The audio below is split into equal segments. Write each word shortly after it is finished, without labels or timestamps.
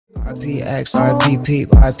RPX, RP Peep,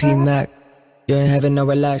 RP Mac. You're in heaven, no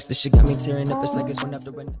relax. This shit got me tearing up. It's like it's one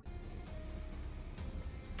after one.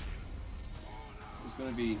 It's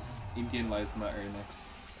gonna be Indian Lives Matter next.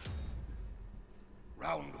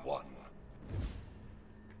 Round one.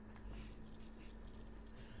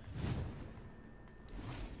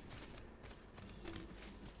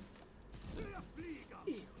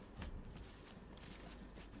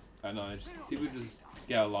 I know, people just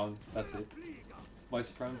get along, that's it. White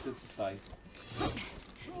supremacists die.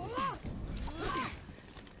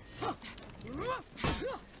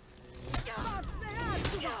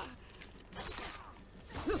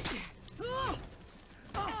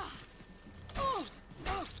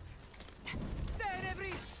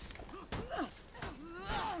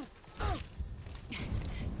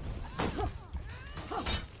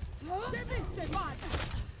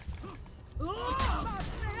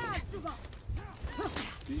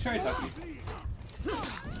 Did you try to touch me?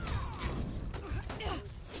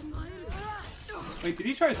 Wait, did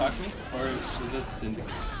he try to talk to me? Or was it Cindy?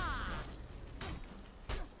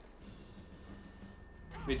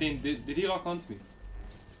 Wait, Dane, did he lock onto me?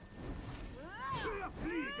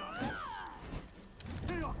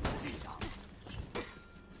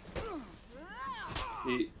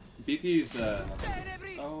 Hey, BP's,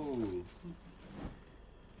 oh.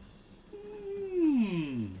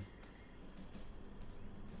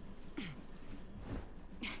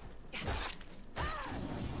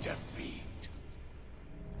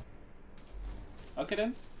 Okay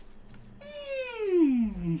then.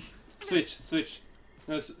 Switch.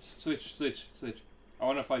 No, switch. I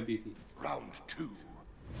wanna fight BP. Round two.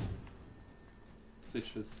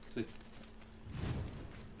 Switch.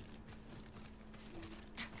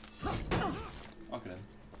 Okay then.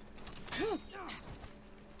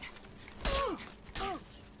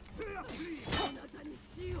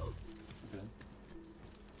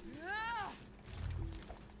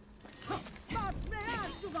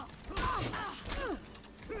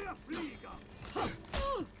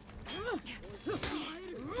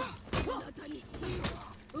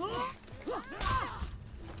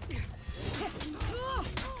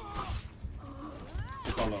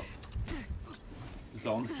 It's all low.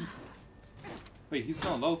 Zone. Wait, he's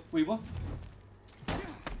not low. Wait, what?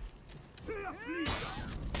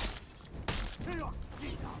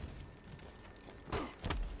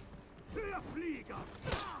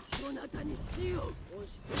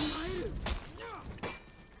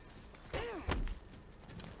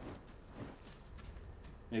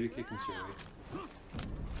 Maybe kick him straight away.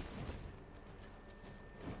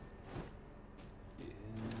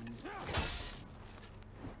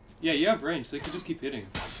 Yeah, you have range, so you can just keep hitting.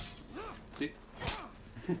 See?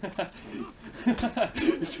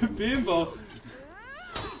 It's a bimbo!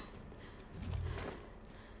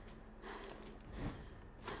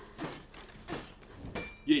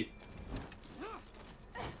 Yay!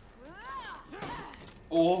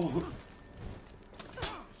 Oh!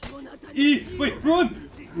 Wait, run!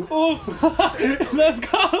 Oh! Let's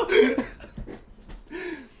go!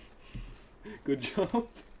 Good job.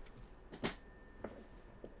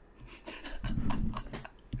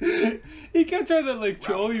 He kept trying to like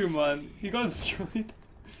troll you, man. He got destroyed.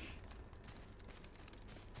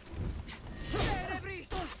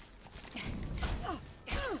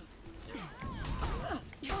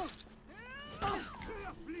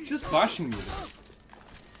 Just bashing me.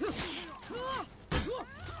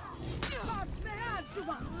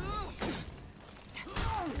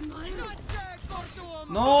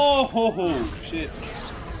 No! Shit.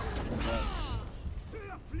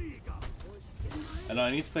 I know,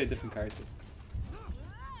 I need to play a different character.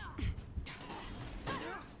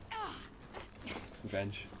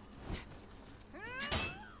 Revenge.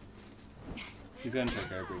 He's gonna try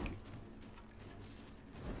guard break you.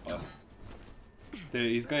 Oh.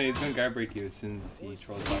 Dude, he's gonna guard break you as soon as he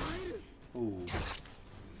trolls back. Ooh.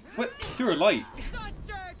 What? Through a light!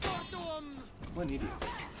 What an idiot.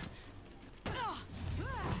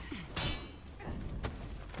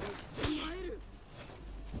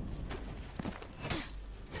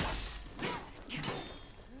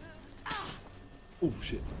 Oh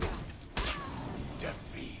shit.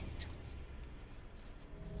 Defeat.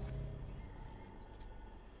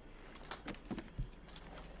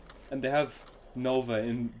 And they have Nova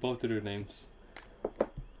in both of their names.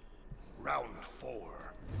 Round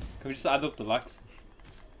four. Can we just add up the lakhs?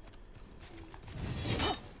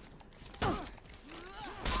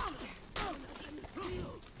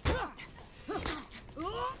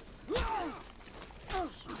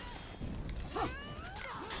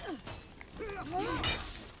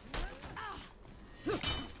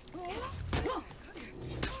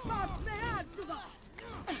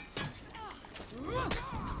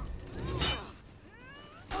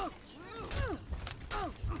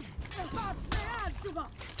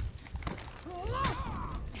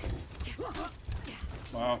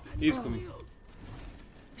 He's coming.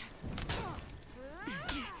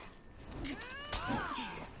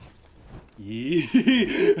 Yeah.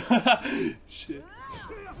 Shit.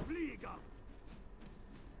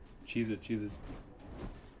 Cheese it, cheese it.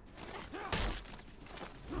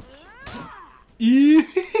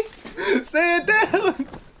 Say it down!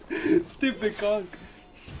 Stupid conk.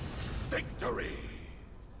 Victory.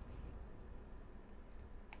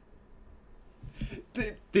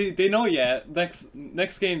 They know, yeah.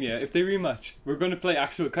 Next game, yeah. If they rematch, we're gonna play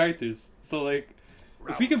actual characters. So like,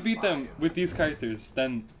 if we can beat them with these characters,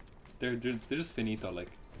 then they're just finito. Like,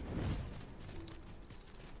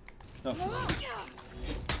 no.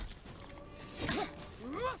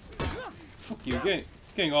 Fuck you,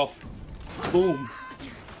 getting off. Boom.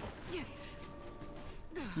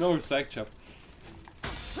 No respect, chap.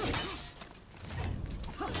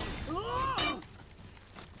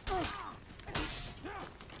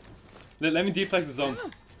 Let me deflect the zone.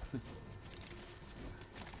 Oh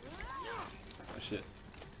shit.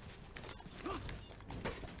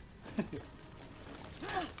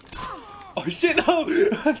 Oh shit, no!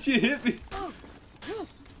 She hit me!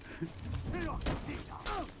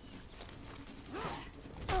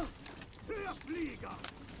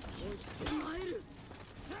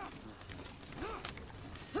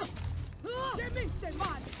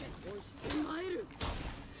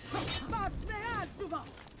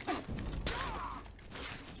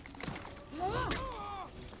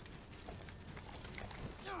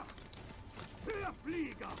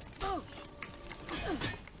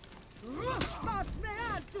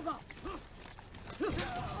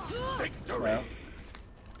 Victory. Wow.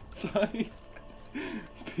 Sorry.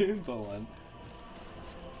 Pinball one.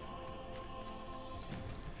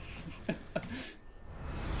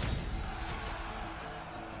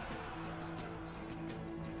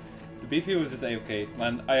 The BP was just AFK,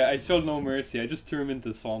 man. I showed no mercy. I just threw him into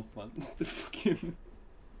the swamp, man. The fucking.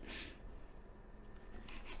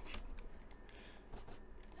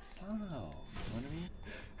 Wow. You know what I mean?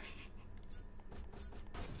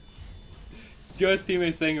 Joe's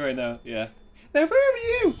teammate's saying right now, yeah. Now where are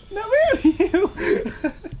you? Now where are you?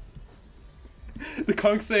 The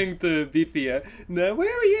conk saying to BP, yeah. Now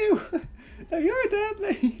where are you? Now you're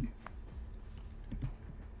deadly.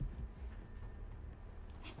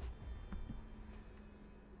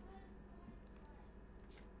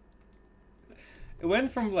 It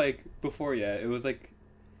went from like before, yeah. It was like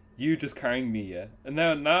you just carrying me, yeah. And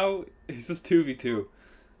now it's just 2v2.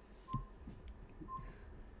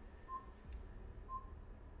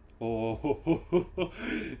 Oh,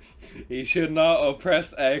 he should not have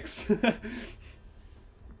pressed X.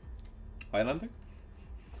 Highlander?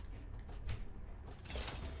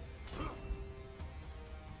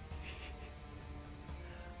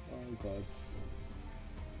 Oh god.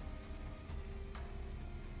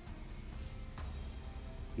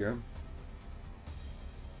 Hear him?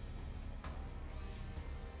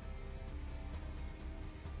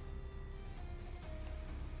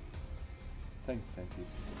 Thanks, thank you.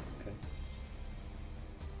 Okay.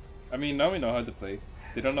 I mean, now we know how to play.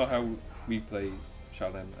 They don't know how we play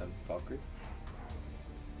Shaolin and Valkyrie.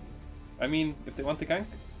 I mean, if they want to gank,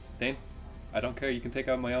 Dane, I don't care. You can take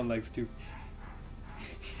out my own legs too.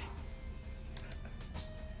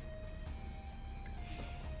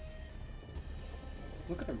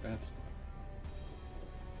 Look at our bad spot.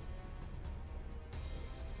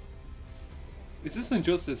 Is this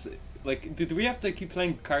injustice? Like, do we have to keep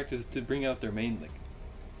playing characters to bring out their main? Like,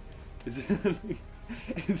 is it?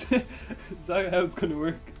 Is that how it's gonna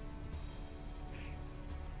work?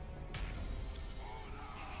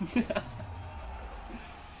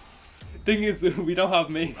 Thing is, we don't have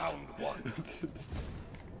mains. Round one.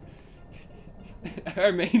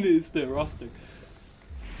 Our main is the roster.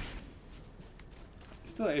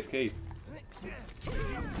 Still AFK.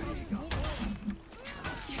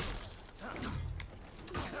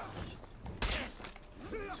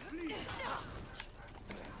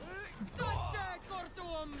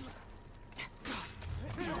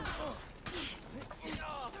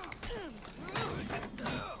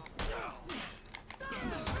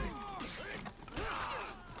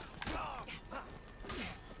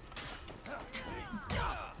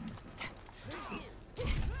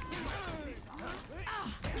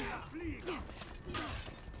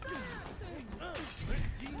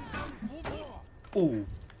 Ooh.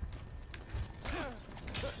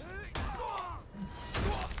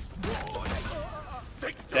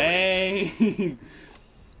 Dang.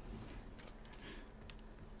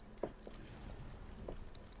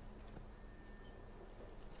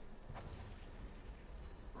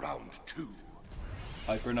 Round two.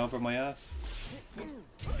 Hypering over my ass.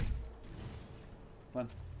 Man.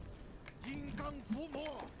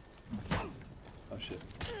 Oh shit.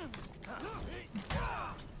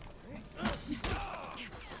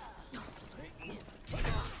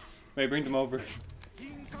 Wait, bring them over.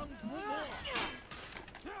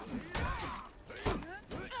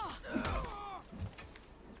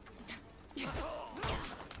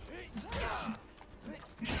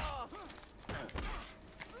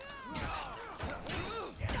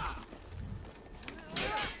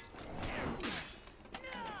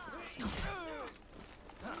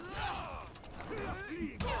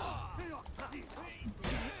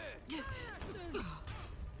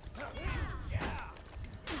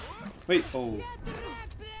 Wait, oh.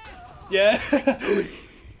 Yeah!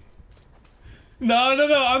 No, no,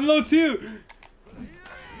 no, I'm low too!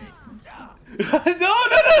 No, no,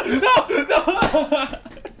 no, no, no!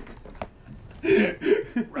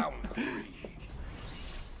 Round 3.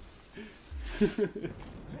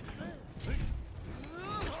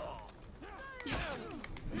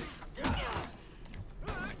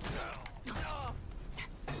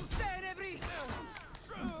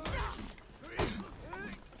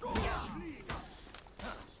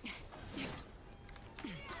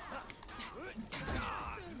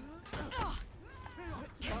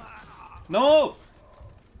 No!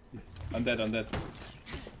 I'm dead, I'm dead.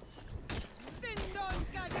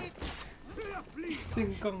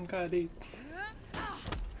 Singkong Kadi.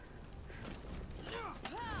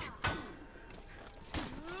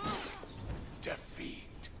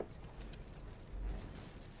 Defeat.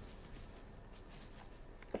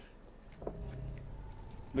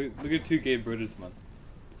 Look at two gay brothers, man.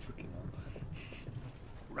 Fucking hell.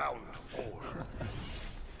 Round 4.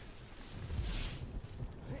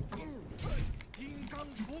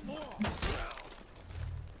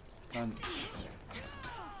 Man.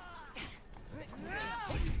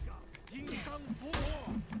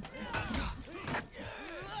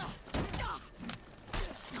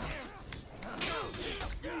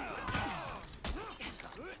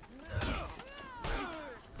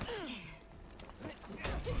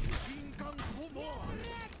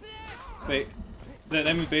 Wait,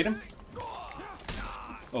 let me bait him?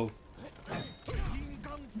 Oh.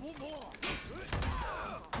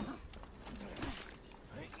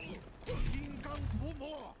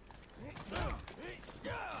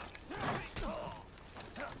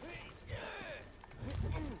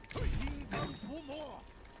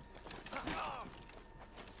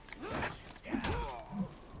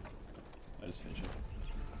 I just finished it.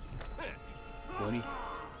 20.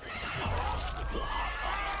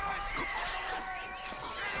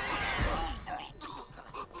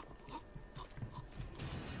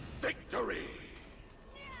 Victory.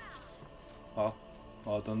 Oh,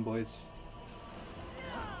 well done, boys.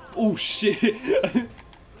 Oh shit!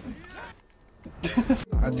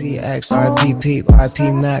 RPX, RP Peep,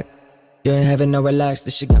 RP Mac. You're in heaven, no relax.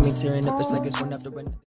 This shit got me tearing up. It's like it's one after another.